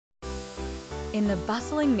In the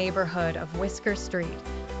bustling neighborhood of Whisker Street,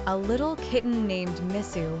 a little kitten named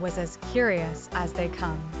Missu was as curious as they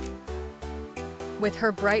come. With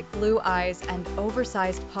her bright blue eyes and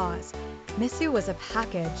oversized paws, Missu was a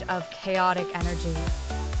package of chaotic energy.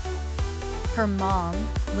 Her mom,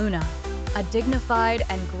 Luna, a dignified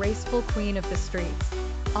and graceful queen of the streets,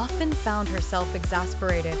 often found herself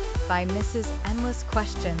exasperated by Missu's endless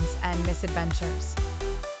questions and misadventures.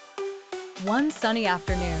 One sunny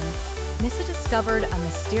afternoon, Missu discovered a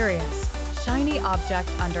mysterious, shiny object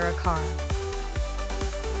under a car.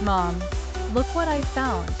 "Mom, look what I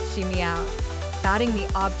found," she meowed, batting the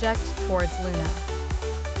object towards Luna.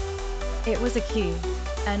 It was a key,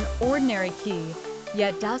 an ordinary key,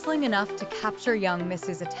 yet dazzling enough to capture young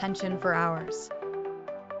Missu's attention for hours.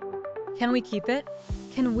 "Can we keep it?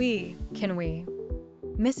 Can we?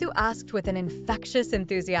 Missu asked with an infectious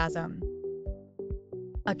enthusiasm.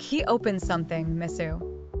 "A key opens something, Missu.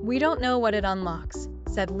 We don't know what it unlocks,"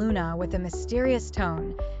 said Luna with a mysterious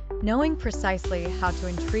tone, knowing precisely how to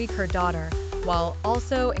intrigue her daughter while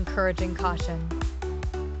also encouraging caution.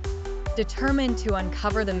 Determined to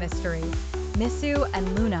uncover the mystery, Missu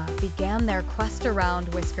and Luna began their quest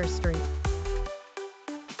around Whisker Street.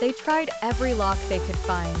 They tried every lock they could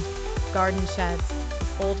find, garden sheds,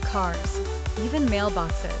 old cars, even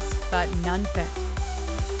mailboxes, but none fit.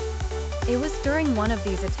 It was during one of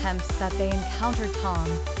these attempts that they encountered Tom,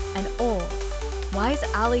 an old, wise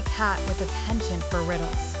alley cat with a penchant for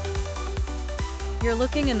riddles. "You're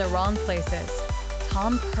looking in the wrong places,"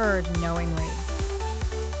 Tom purred knowingly.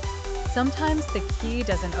 Sometimes the key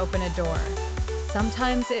doesn't open a door.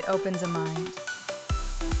 Sometimes it opens a mind.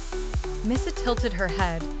 Missu tilted her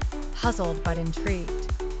head, puzzled but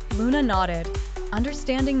intrigued. Luna nodded,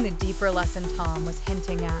 understanding the deeper lesson Tom was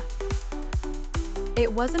hinting at.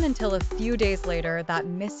 It wasn't until a few days later that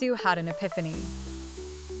Missu had an epiphany.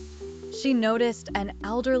 She noticed an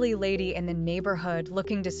elderly lady in the neighborhood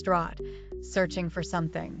looking distraught, searching for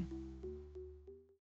something.